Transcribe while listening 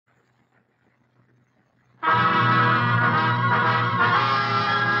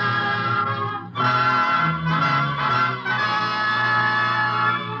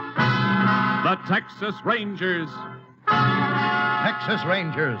Texas Rangers. Texas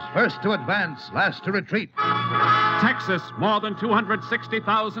Rangers, first to advance, last to retreat. Texas, more than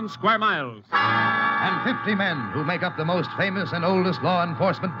 260,000 square miles. And 50 men who make up the most famous and oldest law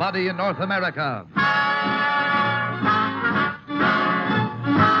enforcement body in North America.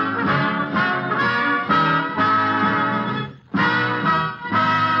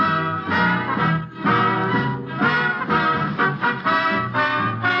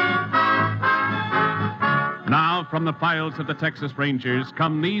 Now, from the files of the Texas Rangers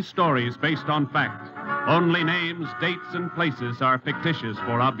come these stories based on fact. Only names, dates, and places are fictitious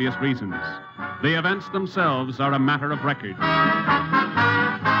for obvious reasons. The events themselves are a matter of record.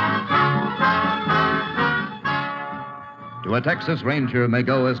 To a Texas Ranger may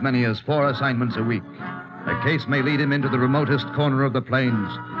go as many as 4 assignments a week. A case may lead him into the remotest corner of the plains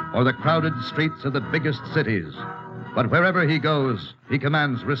or the crowded streets of the biggest cities. But wherever he goes, he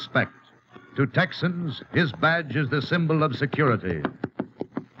commands respect. To Texans, his badge is the symbol of security.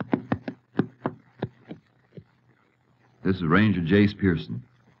 This is Ranger Jace Pearson.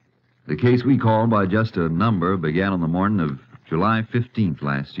 The case we called by just a number began on the morning of July 15th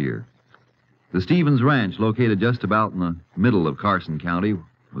last year. The Stevens Ranch, located just about in the middle of Carson County,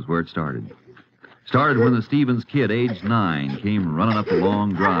 was where it started. Started when the Stevens kid, aged 9, came running up the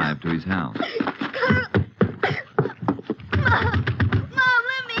long drive to his house. Mom,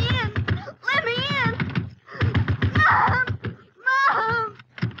 let me in. Let me in. Mom.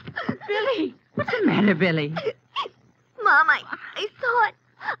 Billy, what's the matter, Billy? Mom, I saw it.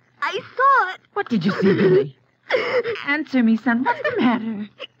 I saw it. What did you see, Billy? Answer me, son. What's the matter?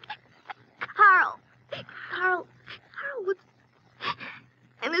 Carl was...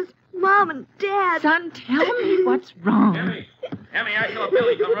 And his mom and dad. Son, tell me what's wrong. Emmy, I saw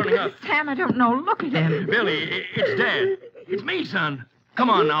Billy come running up. Sam, I don't know. Look at him. Billy, it's Dad. It's me, son. Come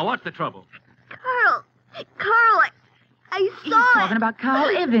on now, what's the trouble? Carl, I saw He's it. talking about Carl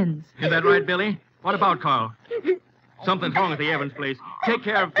Evans. Is that right, Billy? What about Carl? Something's wrong at the Evans place. Take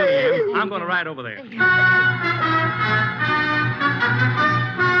care of Billy, Em. I'm going to ride over there.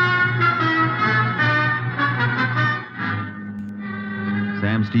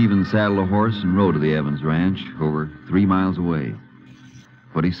 Sam Stevens saddled a horse and rode to the Evans Ranch, over 3 miles away.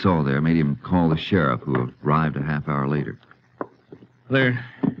 What he saw there made him call the sheriff, who arrived a half hour later. They're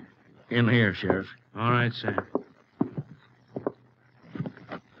in here, Sheriff. All right, Sam.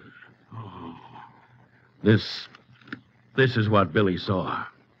 Oh. This is what Billy saw.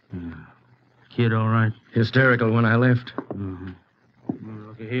 Kid all right? Hysterical when I left. Mm-hmm.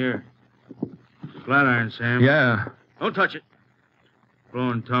 Look here. Flatiron, Sam. Yeah. Don't touch it.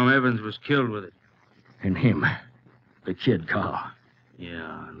 Blowing Tom Evans was killed with it. And him. The kid, Carl.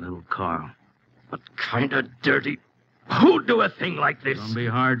 Yeah, little Carl. What kind of dirty... Who'd do a thing like this? It'll be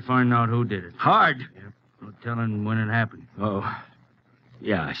hard finding out who did it. Hard? Yep. No telling when it happened. Oh.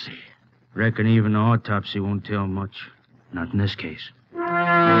 Yeah, I see. Reckon even the autopsy won't tell much. Not in this case.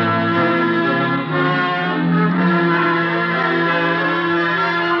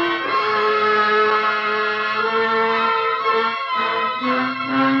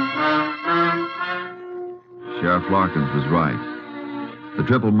 Sheriff Larkins was right. The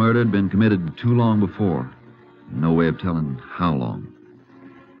triple murder had been committed too long before. No way of telling how long.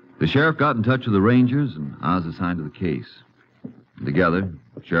 The sheriff got in touch with the Rangers, and I was assigned to the case. Together,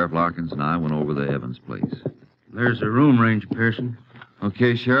 Sheriff Larkins and I went over to Evans' place. There's the room, Ranger Pearson.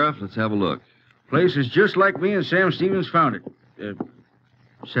 Okay, Sheriff, let's have a look. Place is just like me and Sam Stevens found it.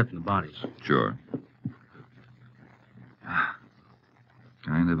 Except in the bodies. Sure.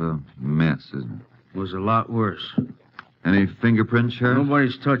 Kind of a mess, isn't it? Was a lot worse. Any fingerprints, Sheriff?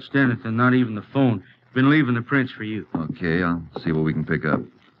 Nobody's touched anything, not even the phone. Been leaving the prints for you. Okay, I'll see what we can pick up.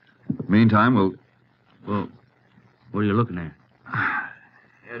 Meantime, Well, what are you looking at?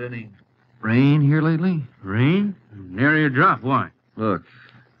 Had any rain here lately? Rain? Nary a drop. Why? Look.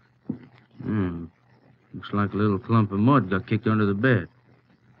 Looks like a little clump of mud got kicked under the bed.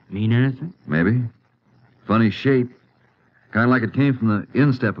 Mean anything? Maybe. Funny shape. Kind of like it came from the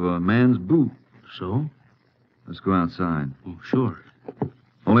instep of a man's boot. So? Let's go outside. Oh, sure.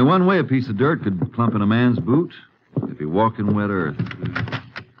 Only one way a piece of dirt could clump in a man's boot. If he walked in wet earth.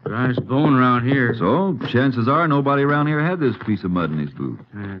 Driest bone around here. So, chances are nobody around here had this piece of mud in his boot.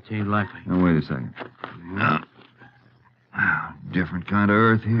 It ain't likely. Now, wait a second. Different kind of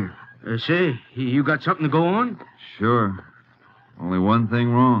earth here. Say, you got something to go on? Sure. Only one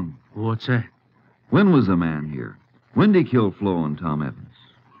thing wrong. What's that? When was the man here? When did he kill Flo and Tom Evans?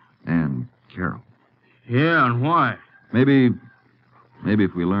 And Carol? Yeah, and why? Maybe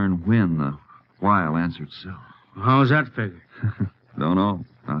if we learn when, the why'll answer itself. How's that figure? Don't know.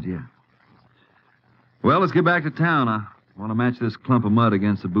 Not yet. Well, let's get back to town. I want to match this clump of mud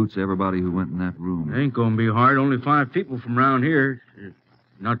against the boots of everybody who went in that room. It ain't gonna be hard. Only 5 people from around here.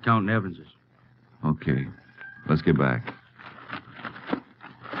 Not counting Evans's. Okay. Let's get back.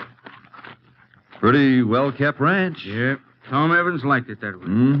 Pretty well-kept ranch. Yep. Tom Evans liked it that way.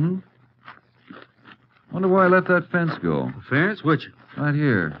 Mm-hmm. Wonder why I let that fence go. The fence? Which? Right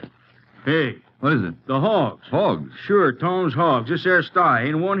here. Hey, What is it? the hogs. Hogs. Sure, Tom's hogs. This there sty.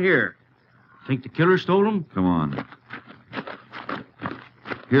 Ain't one here. Think the killer stole them? Come on.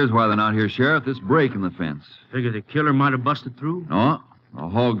 Here's why they're not here, Sheriff. This break in the fence. Figure the killer might have busted through? No, the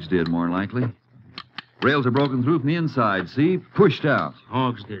hogs did, more than likely. Rails are broken through from the inside, see? Pushed out.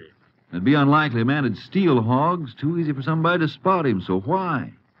 Hogs did it. It'd be unlikely a man would steal hogs. Too easy for somebody to spot him, so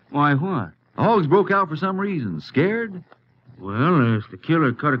why? Why, what? The hogs broke out for some reason. Scared? Well, if the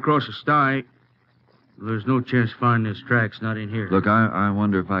killer cut across the sty, there's no chance to find his tracks not in here. Look, I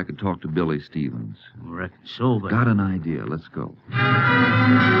wonder if I could talk to Billy Stevens. I reckon so, but... Got an idea. Let's go.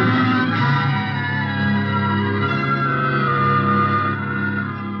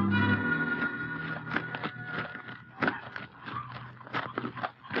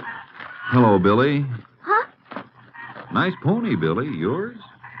 Hello, Billy. Huh? Nice pony, Billy. Yours?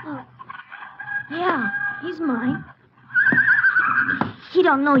 Oh, yeah, he's mine. He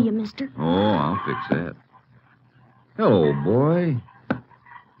don't know you, mister. Oh, I'll fix that. Hello, boy.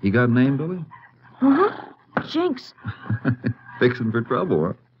 You got a name, Billy? Uh-huh. Jinx. Fixing for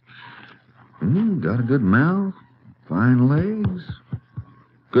trouble, huh? Got a good mouth, fine legs.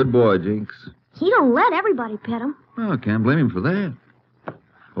 Good boy, Jinx. He don't let everybody pet him. Oh, can't blame him for that.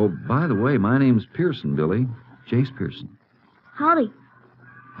 Oh, by the way, my name's Pearson, Billy. Jace Pearson. Howdy.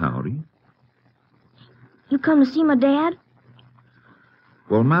 Howdy. You come to see my dad?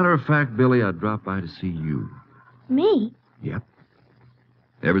 Well, matter of fact, Billy, I dropped by to see you. Me? Yep.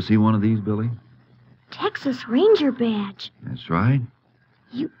 Ever see one of these, Billy? Texas Ranger badge. That's right.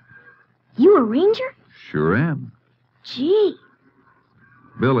 You a ranger? Sure am. Gee.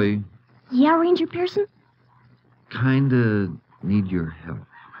 Billy, Yeah, Ranger Pearson? kinda need your help.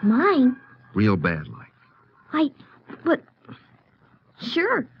 Mine? Real bad like. But...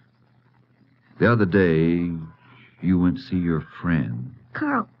 Sure. The other day, you went to see your friend.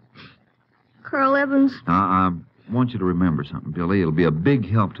 Carl Evans. I want you to remember something, Billy. It'll be a big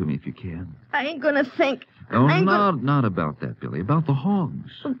help to me if you can. I ain't gonna think. Oh, I ain't not about that, Billy. About the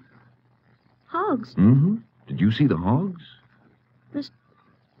hogs. Hogs. Mm-hmm. Did you see the hogs?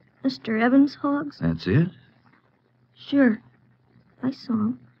 Mr. Evans' hogs? That's it? Sure. I saw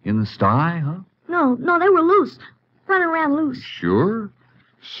them. In the sty, huh? No, they were loose. Running around loose. Sure.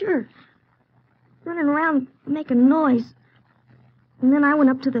 Sure. Running around making noise. And then I went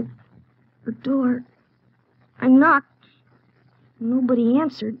up to the door. I knocked. Nobody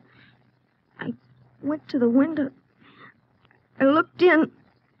answered. I went to the window. I looked in.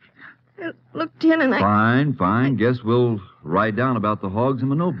 And Fine. Guess we'll write down about the hogs in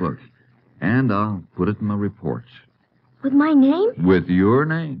my notebook. And I'll put it in my report. With my name? With your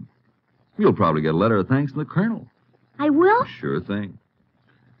name. You'll probably get a letter of thanks from the colonel. I will? Sure thing.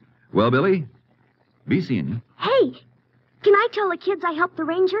 Well, Billy, be seeing you. Hey, can I tell the kids I helped the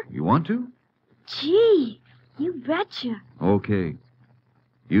ranger? You want to? Gee, you betcha. Okay.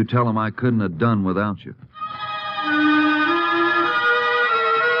 You tell them I couldn't have done without you.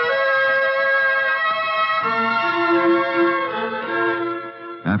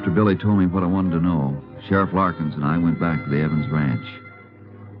 After Billy told me what I wanted to know, Sheriff Larkins and I went back to the Evans Ranch.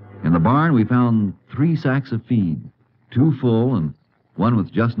 In the barn, we found 3 sacks of feed, 2 full and one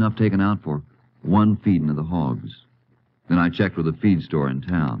with just enough taken out for 1 feeding of the hogs. Then I checked with the feed store in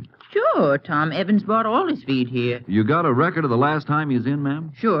town. Sure, Tom Evans bought all his feed here. You got a record of the last time he was in,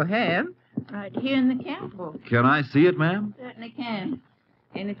 ma'am? Sure have. Right here in the camp book. Can I see it, ma'am? Certainly can.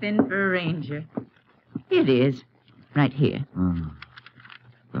 Anything for a ranger. Here it is. Right here.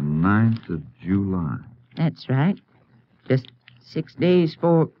 The 9th of July. That's right. Just 6 days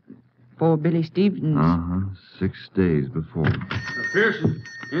for Billy Stevens. 6 days before. Pearson,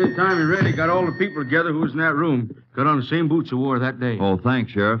 anytime you're ready, got all the people together who was in that room. Got on the same boots you wore that day. Oh,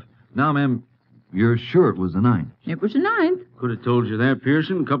 thanks, Sheriff. Now, ma'am, you're sure it was the 9th? It was the 9th. Could have told you that,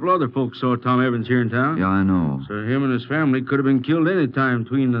 Pearson. A couple other folks saw Tom Evans here in town. Yeah, I know. So him and his family could have been killed any time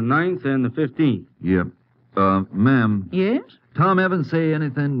between the 9th and the 15th. Yep. Ma'am. Yes? Tom Evans say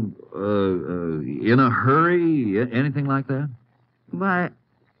anything, in a hurry? Anything like that? Why,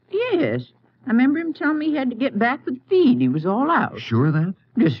 yes. I remember him telling me he had to get back with feed. He was all out. Sure of that?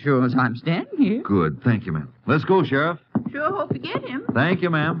 Just sure as I'm standing here. Good. Thank you, ma'am. Let's go, Sheriff. Sure hope you get him. Thank you,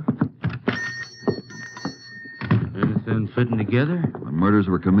 ma'am. Anything fitting together? The murders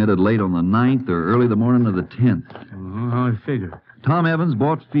were committed late on the 9th or early the morning of the 10th. How I figure. Tom Evans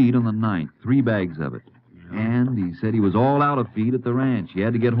bought feed on the 9th, 3 bags of it. And he said he was all out of feed at the ranch. He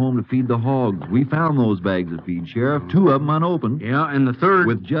had to get home to feed the hogs. We found those bags of feed, Sheriff, 2 of them unopened. Yeah, and the third...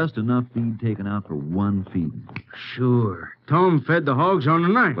 With just enough feed taken out for 1 feeding. Sure. Tom fed the hogs on the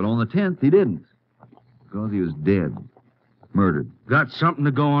 9th. But on the 10th, he didn't. Because he was dead. Murdered. Got something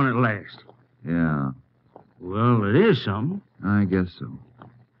to go on at last. Yeah, Well, it is something. I guess so.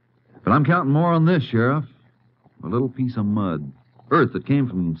 But I'm counting more on this, Sheriff. A little piece of mud. Earth that came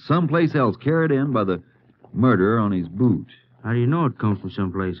from someplace else, carried in by the murderer on his boot. How do you know it comes from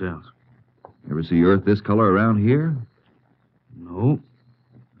someplace else? Ever see earth this color around here? No.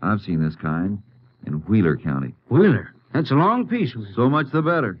 I've seen this kind in Wheeler County. Wheeler. That's a long piece. So much the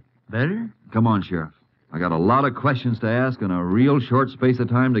better. Better? Come on, Sheriff. I got a lot of questions to ask and a real short space of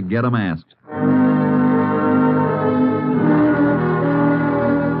time to get 'em asked.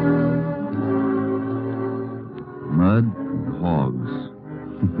 Mud and hogs.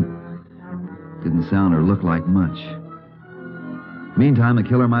 Didn't sound or look like much. Meantime, the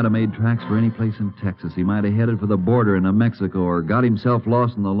killer might have made tracks for any place in Texas. He might have headed for the border into Mexico or got himself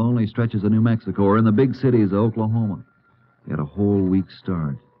lost in the lonely stretches of New Mexico or in the big cities of Oklahoma. He had a whole week's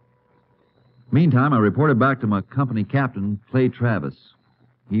start. Meantime, I reported back to my company captain, Clay Travis.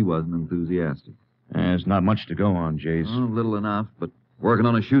 He wasn't enthusiastic. There's not much to go on, Jace. Oh, little enough, but working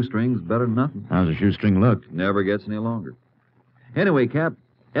on a shoestring's better than nothing. How's the shoestring look? Never gets any longer. Anyway, Cap,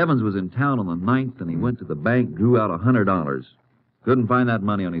 Evans was in town on the 9th, and he went to the bank, drew out $100. Couldn't find that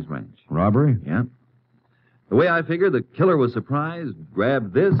money on his ranch. Robbery? Yeah. The way I figure, the killer was surprised,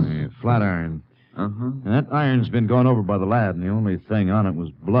 grabbed this. Flat iron. Uh-huh. And that iron's been gone over by the lab, and the only thing on it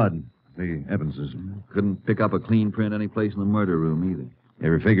was blood. The Evans's. Couldn't pick up a clean print any place in the murder room, either. You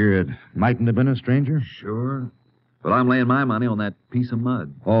ever figure it mightn't have been a stranger? Sure. But I'm laying my money on that piece of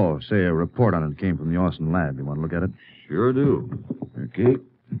mud. Oh, say a report on it came from the Austin lab. You want to look at it? Sure do. Okay.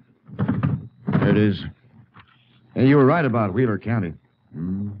 There it is. Hey, you were right about Wheeler County.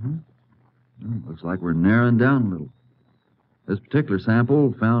 Mm-hmm. Well, looks like we're narrowing down a little. This particular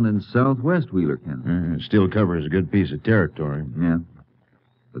sample found in southwest Wheeler County. It still covers a good piece of territory. Yeah.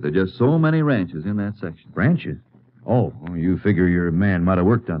 But there are just so many ranches in that section. Ranches? Oh, you figure your man might have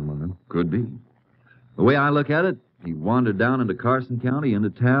worked on one, then? Could be. The way I look at it, he wandered down into Carson County, into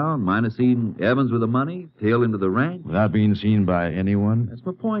town, might have seen Evans with the money, tailed into the ranch. Without being seen by anyone? That's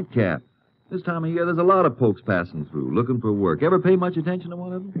my point, Cap. This time of year, there's a lot of folks passing through, looking for work. Ever pay much attention to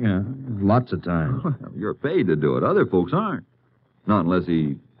one of them? Yeah, lots of times. You're paid to do it. Other folks aren't. Not unless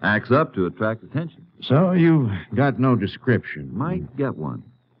he acts up to attract attention. So you've got no description? Might get one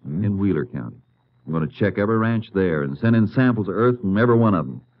in Wheeler County. I'm going to check every ranch there and send in samples of earth from every one of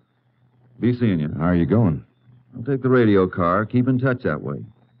them. Be seeing you. How are you going? I'll take the radio car. Keep in touch that way.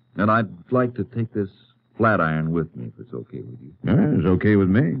 And I'd like to take this flat iron with me, if it's okay with you. Yeah, it's okay with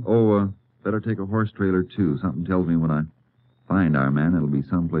me. Oh, better take a horse trailer, too. Something tells me when I find our man, it'll be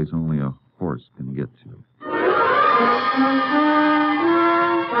someplace only a horse can get to.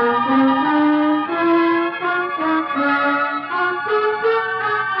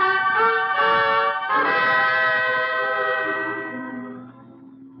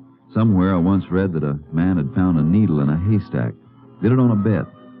 Somewhere I once read that a man had found a needle in a haystack. Did it on a bet.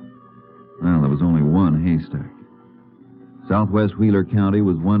 Well, there was only one haystack. Southwest Wheeler County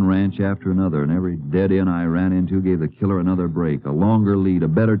was one ranch after another, and every dead end I ran into gave the killer another break, a longer lead, a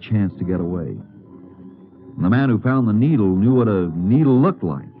better chance to get away. And the man who found the needle knew what a needle looked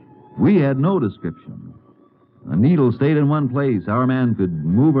like. We had no description. A needle stayed in one place. Our man could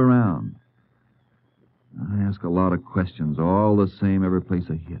move around. I asked a lot of questions, all the same every place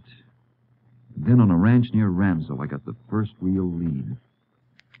I hit. Then on a ranch near Ramsell, I got the first real lead.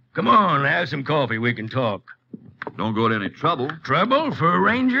 Come on, have some coffee. We can talk. Don't go to any trouble. Trouble for a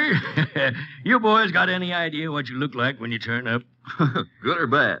ranger? You boys got any idea what you look like when you turn up? Good or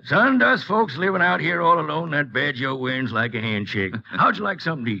bad? Son, us folks living out here all alone, that badge you're wearing's like a handshake. How'd you like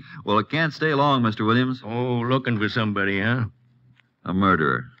something to eat? Well, it can't stay long, Mr. Williams. Oh, looking for somebody, huh? A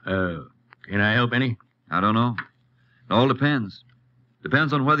murderer. Can I help any? I don't know. It all depends.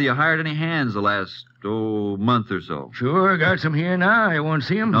 Depends on whether you hired any hands the last, month or so. Sure, got some here now. You want to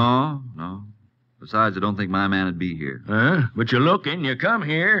see them? No. Besides, I don't think my man would be here. Huh? But you're looking. You come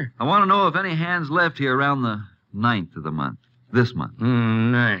here. I want to know if any hands left here around the 9th of the month. This month.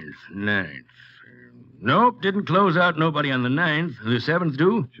 9th. Nope, didn't close out nobody on the 9th. The 7th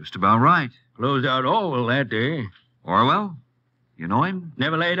do? Just about right. Closed out Orwell that day. Orwell? You know him?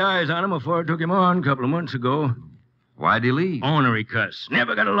 Never laid eyes on him before I took him on a couple of months ago. Why'd he leave? Ornery cuss.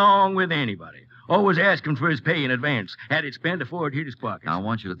 Never got along with anybody. Always asking for his pay in advance. Had it spent before it hit his pockets. Now, I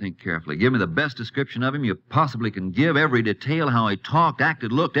want you to think carefully. Give me the best description of him you possibly can give. Every detail, how he talked,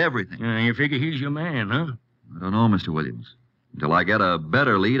 acted, looked, everything. You figure he's your man, huh? I don't know, Mr. Williams. Until I get a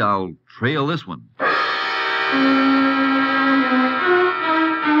better lead, I'll trail this one.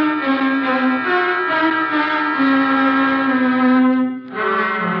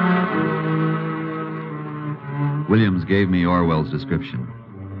 Williams gave me Orwell's description.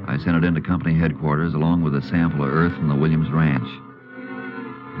 I sent it into company headquarters along with a sample of earth from the Williams ranch.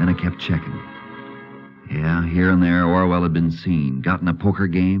 Then I kept checking. Yeah, here and there, Orwell had been seen. Got in a poker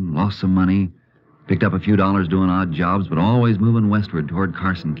game, lost some money, picked up a few dollars doing odd jobs, but always moving westward toward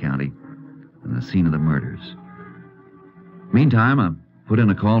Carson County and the scene of the murders. Meantime, I put in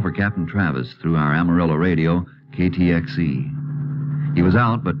a call for Captain Travis through our Amarillo radio, KTXE. He was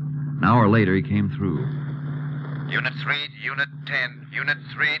out, but an hour later he came through. Unit 3 to Unit 10. Unit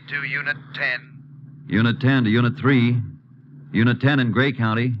 3 to Unit 10. Unit 10 to Unit 3. Unit 10 in Gray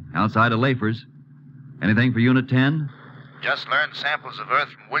County, outside of Lafers. Anything for Unit 10? Just learned samples of earth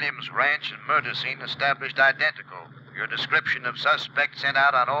from Williams Ranch and murder scene established identical. Your description of suspect sent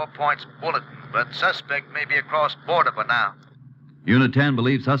out on all points bulletin, but suspect may be across border by now. Unit 10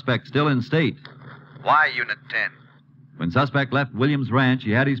 believes suspect still in state. Why Unit 10? When suspect left Williams Ranch,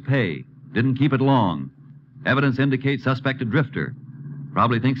 he had his pay. Didn't keep it long. Evidence indicates suspect a drifter.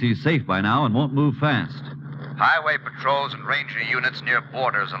 Probably thinks he's safe by now and won't move fast. Highway patrols and ranger units near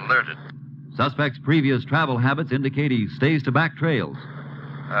borders alerted. Suspect's previous travel habits indicate he stays to back trails.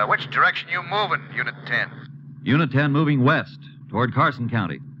 Which direction you moving, Unit 10? Unit 10 moving west toward Carson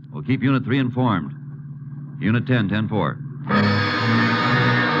County. We'll keep Unit 3 informed. Unit 10, 10-4.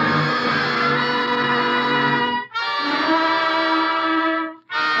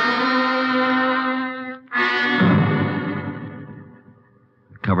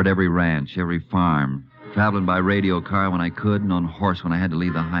 Covered every ranch, every farm, traveling by radio car when I could and on horse when I had to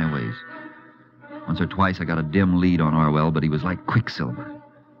leave the highways. Once or twice I got a dim lead on Orwell, but he was like quicksilver.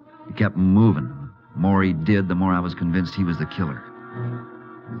 He kept moving. The more he did, the more I was convinced he was the killer.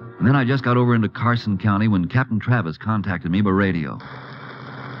 And then I just got over into Carson County when Captain Travis contacted me by radio.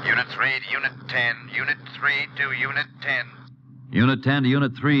 Unit 3 to Unit 10. Unit 3 to Unit 10. Unit 10 to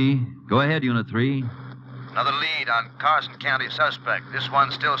Unit 3. Go ahead, Unit 3. Another lead on Carson County suspect. This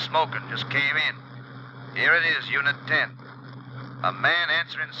one's still smoking. Just came in. Here it is, Unit 10. A man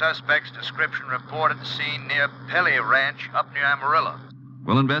answering suspect's description reported seen near Pelly Ranch up near Amarillo.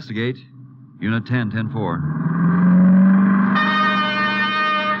 We'll investigate. Unit 10, 10-4.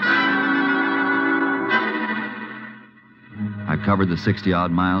 I covered the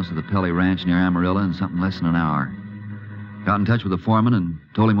 60-odd miles to the Pelly Ranch near Amarillo in something less than an hour. Got in touch with the foreman and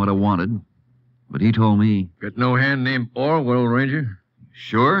told him what I wanted. But he told me... Got no hand named Orwell, Ranger?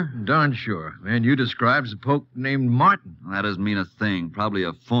 Sure? Darn sure. Man you describes a poke named Martin. Well, that doesn't mean a thing. Probably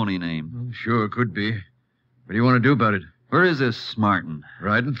a phony name. Well, sure, could be. What do you want to do about it? Where is this Martin?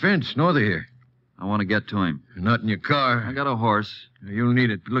 Riding fence, north of here. I want to get to him. Not in your car. I got a horse. You'll need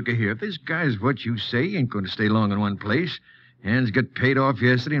it. But look here. If this guy's what you say, he ain't going to stay long in one place. Hands got paid off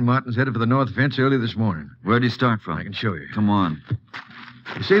yesterday, and Martin's headed for the north fence early this morning. Where'd he start from? I can show you. Come on.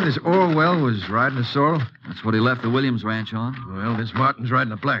 You say this Orwell was riding a sorrel? That's what he left the Williams Ranch on. Well, this Martin's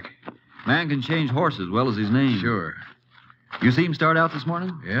riding a black. Man can change horses well as his name. Sure. You see him start out this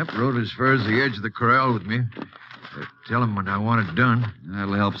morning? Yep, rode as far as the edge of the corral with me. Tell him when I want it done.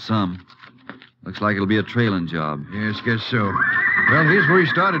 That'll help some. Looks like it'll be a trailing job. Yes, guess so. Well, here's where he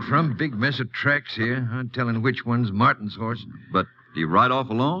started from. Big mess of tracks here. Not telling which one's Martin's horse. But do you ride off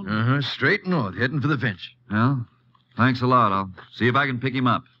alone? Uh-huh. Straight north, heading for the fence. Well, thanks a lot. I'll see if I can pick him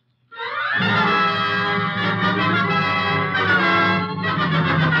up.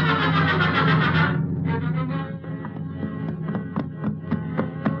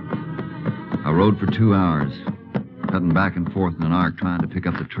 I rode for 2 hours, cutting back and forth in an arc trying to pick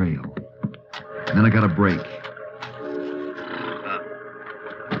up the trail. Then I got a break.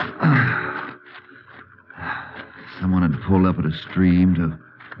 Someone had pulled up at a stream to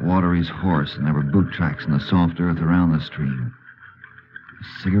water his horse, and there were boot tracks in the soft earth around the stream.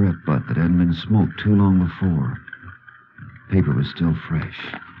 A cigarette butt that hadn't been smoked too long before. The paper was still fresh.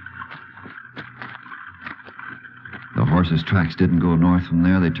 The horse's tracks didn't go north from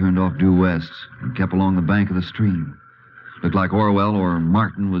there. They turned off due west and kept along the bank of the stream. Looked like Orwell or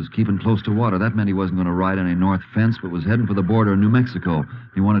Martin was keeping close to water. That meant he wasn't going to ride any north fence, but was heading for the border of New Mexico.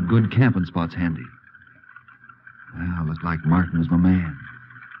 He wanted good camping spots handy. Well, looked like Martin was my man.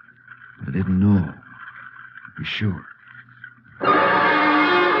 But I didn't know. To be sure.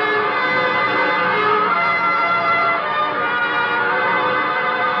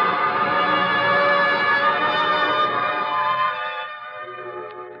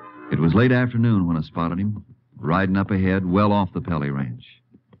 late afternoon when I spotted him, riding up ahead, well off the Pelly Ranch.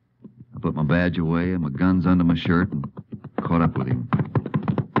 I put my badge away and my guns under my shirt and caught up with him.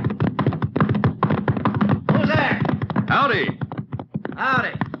 Who's there? Howdy.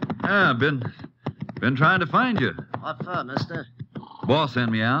 Howdy. Yeah, been trying to find you. What for, mister? Boss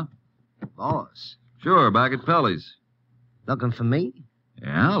sent me out. Boss. Sure, back at Pelly's. Looking for me?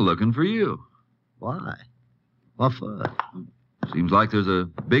 Yeah, looking for you. Why? What for? Seems like there's a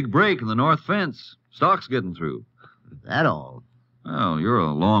big break in the north fence. Stock's getting through. That all? Well, you're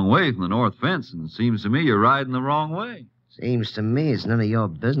a long way from the north fence, and it seems to me you're riding the wrong way. Seems to me it's none of your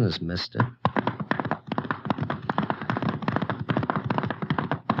business, mister.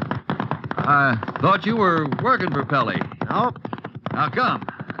 I thought you were working for Pelly. Nope. How come?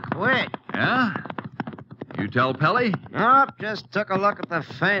 Quit. Yeah? You tell Pelly? Nope, just took a look at the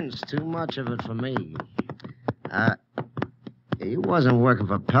fence. Too much of it for me. You wasn't working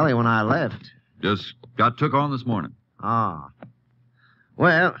for Pelly when I left. Just got took on this morning. Ah.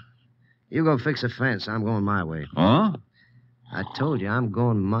 Well, you go fix the fence. I'm going my way. Huh? I told you I'm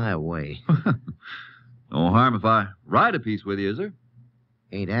going my way. No harm if I ride a piece with you, is there?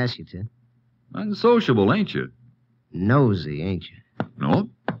 Ain't asked you to. I'm sociable, ain't you? Nosy, ain't you? No,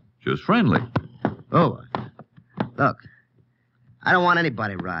 just friendly. Oh, look, I don't want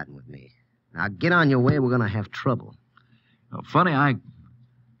anybody riding with me. Now, get on your way. We're going to have trouble. Now, funny, I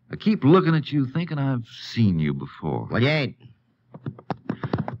keep looking at you thinking I've seen you before. Well, you ain't.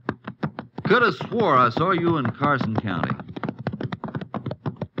 Could have swore I saw you in Carson County.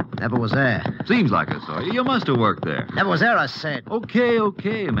 Never was there. Seems like I saw you. You must have worked there. Never was there, I said. Okay.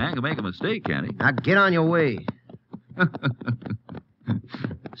 A man can make a mistake, can't he? Now, get on your way.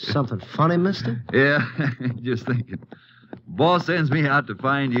 Something funny, mister? Yeah, just thinking. Boss sends me out to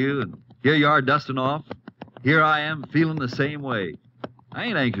find you, and here you are dusting off. Here I am feeling the same way. I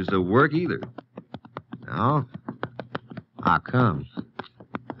ain't anxious to work either. No? How come?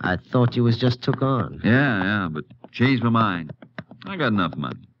 I thought you was just took on. Yeah, but changed my mind. I got enough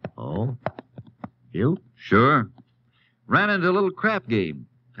money. Oh? You? Sure. Ran into a little crap game.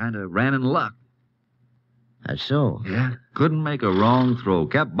 Kind of ran in luck. That's so. Yeah. Couldn't make a wrong throw.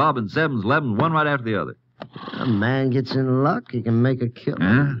 Kept bobbing 7s, 11s, one right after the other. A man gets in luck, he can make a kill.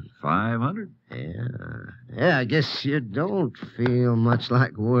 Yeah, 500. Yeah, I guess you don't feel much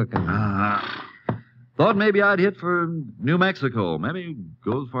like working. Thought maybe I'd hit for New Mexico. Maybe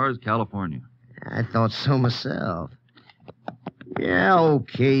go as far as California. I thought so myself. Yeah,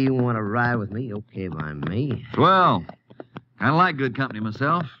 okay, you want to ride with me? Okay by me. Swell. Kind of like good company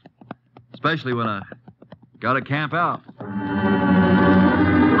myself. Especially when I got to camp out.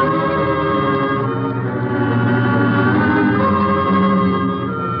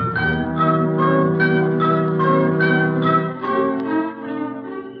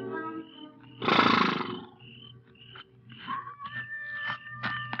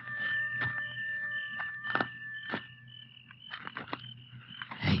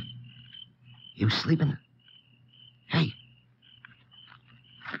 You sleeping? Hey.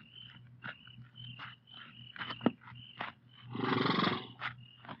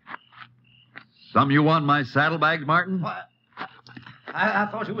 Some you want my saddlebags, Martin? What? I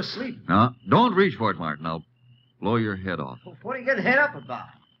thought you were asleep. No, don't reach for it, Martin. I'll blow your head off. What are you getting head up about?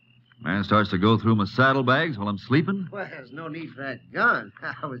 Man starts to go through my saddlebags while I'm sleeping. Well, there's no need for that gun.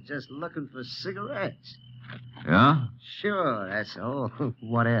 I was just looking for cigarettes. Yeah? Sure, that's all.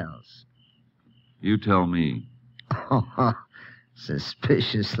 What else? You tell me. Oh,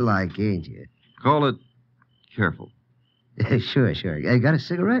 suspicious like, ain't you? Call it careful. Sure. You got a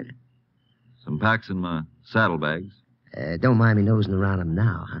cigarette? Some packs in my saddlebags. Don't mind me nosing around them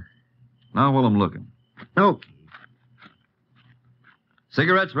now, huh? Now while I'm looking. Okay.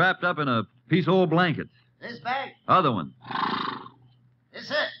 Cigarettes wrapped up in a piece of old blanket. This bag? Other one. This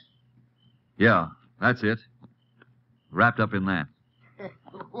it? Yeah, that's it. Wrapped up in that.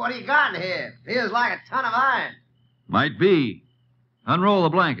 What do you got in here? Feels like a ton of iron. Might be. Unroll the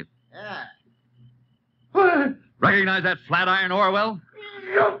blanket. Yeah. Recognize that flat iron, Orwell?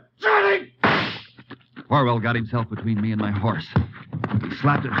 You dirty! Orwell got himself between me and my horse. He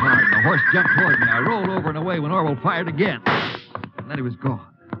slapped it hard, and the horse jumped toward me. I rolled over and away when Orwell fired again. And then he was gone.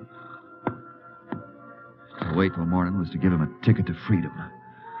 To wait till morning was to give him a ticket to freedom.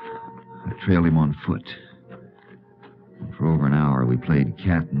 I trailed him on foot. And for over an hour, we played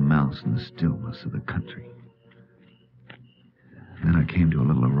cat and mouse in the stillness of the country. Then I came to a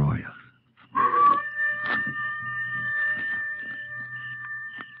little arroyo.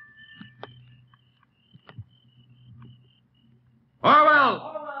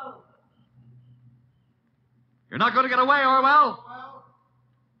 Orwell! You're not going to get away, Orwell!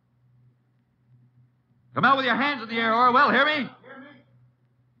 Come out with your hands in the air, Orwell. Hear me?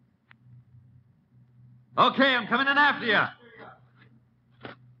 Okay, I'm coming in after you.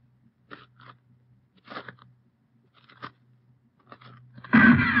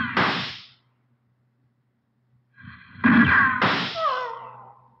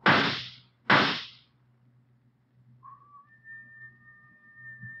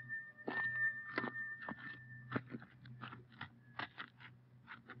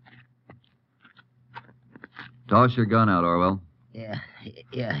 Toss your gun out, Orwell. Yeah.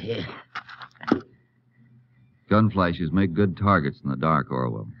 Gun flashes make good targets in the dark,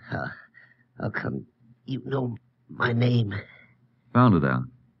 Orwell. How come you know my name? Found it out.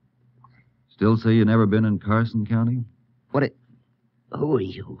 Still say you never been in Carson County? Who are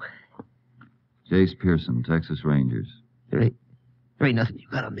you? Jace Pearson, Texas Rangers. There ain't nothing you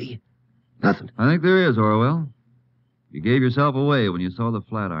got on me. Nothing. I think there is, Orwell. You gave yourself away when you saw the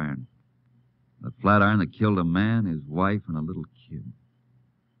Flatiron. The Flatiron that killed a man, his wife, and a little kid.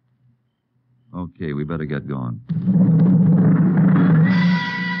 Okay, we better get going.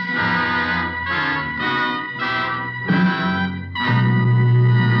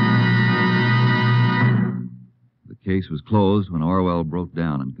 The case was closed when Orwell broke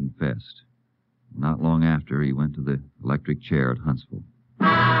down and confessed. Not long after, he went to the electric chair at Huntsville.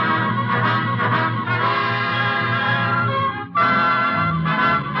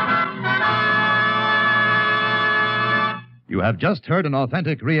 You have just heard an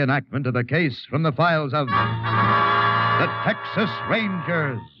authentic reenactment of the case from the files of the Texas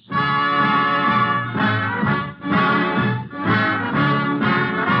Rangers.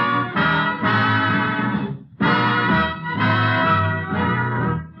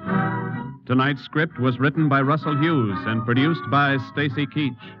 Tonight's script was written by Russell Hughes and produced by Stacy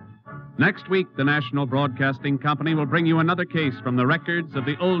Keach. Next week, the National Broadcasting Company will bring you another case from the records of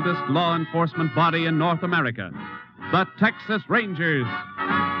the oldest law enforcement body in North America, the Texas Rangers.